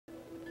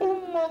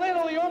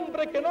modelo de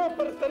hombre que no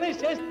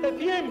pertenece a este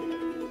tiempo.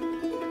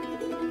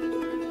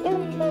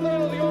 Un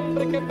modelo de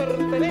hombre que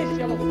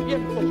pertenece a los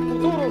tiempos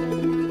futuros.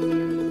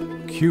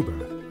 Cuba,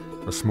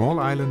 a small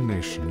island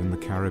nation in the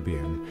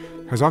Caribbean,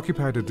 has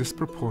occupied a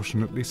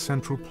disproportionately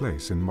central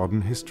place in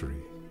modern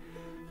history.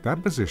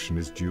 That position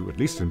is due, at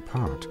least in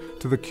part,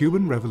 to the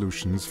Cuban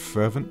Revolution's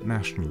fervent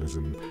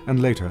nationalism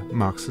and later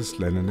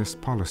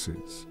Marxist-Leninist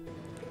policies.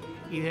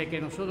 Y desde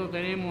que nosotros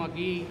tenemos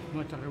aquí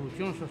nuestra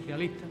revolución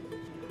socialista,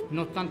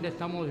 no obstante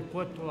estamos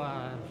dispuestos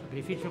a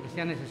sacrificios que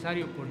sean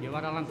necesarios por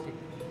llevar adelante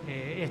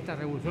esta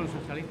revolución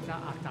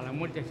socialista hasta la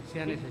muerte si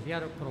sea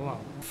necesario, probado.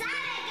 Sabe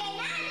que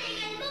nadie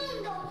en el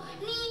mundo,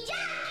 ni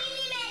yanqui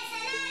ni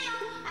mercenario,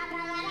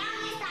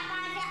 apagarán esta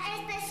patria,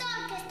 este sol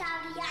que está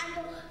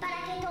brillando, para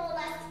que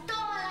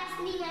todas las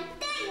niñas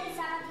tengan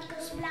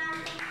zapaticos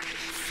blancos.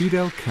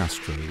 Fidel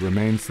Castro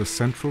remains the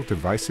central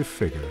divisive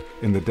figure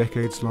in the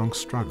decades-long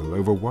struggle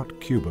over what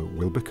Cuba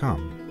will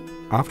become.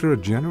 After a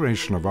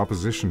generation of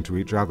opposition to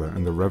each other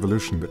and the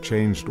revolution that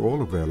changed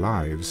all of their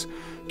lives,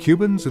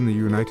 Cubans in the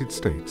United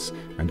States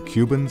and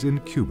Cubans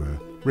in Cuba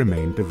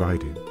remain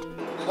divided.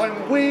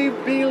 When we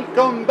will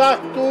come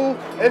back to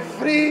a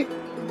free,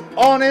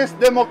 honest,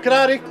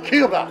 democratic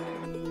Cuba.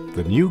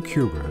 The new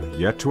Cuba,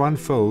 yet to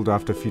unfold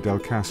after Fidel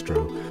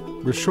Castro,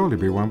 will surely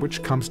be one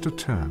which comes to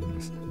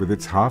terms with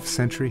its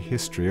half-century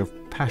history of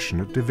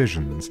passionate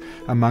divisions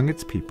among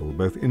its people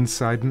both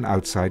inside and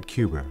outside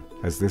Cuba,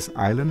 as this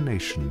island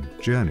nation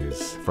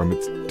journeys from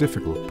its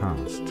difficult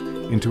past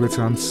into its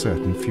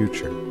uncertain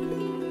future.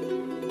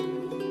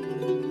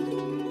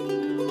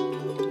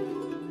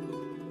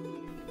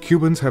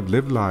 Cubans have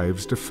lived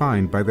lives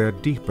defined by their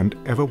deep and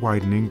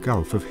ever-widening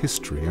gulf of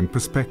history and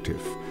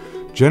perspective,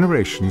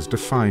 generations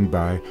defined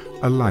by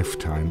a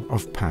lifetime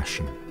of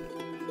passion.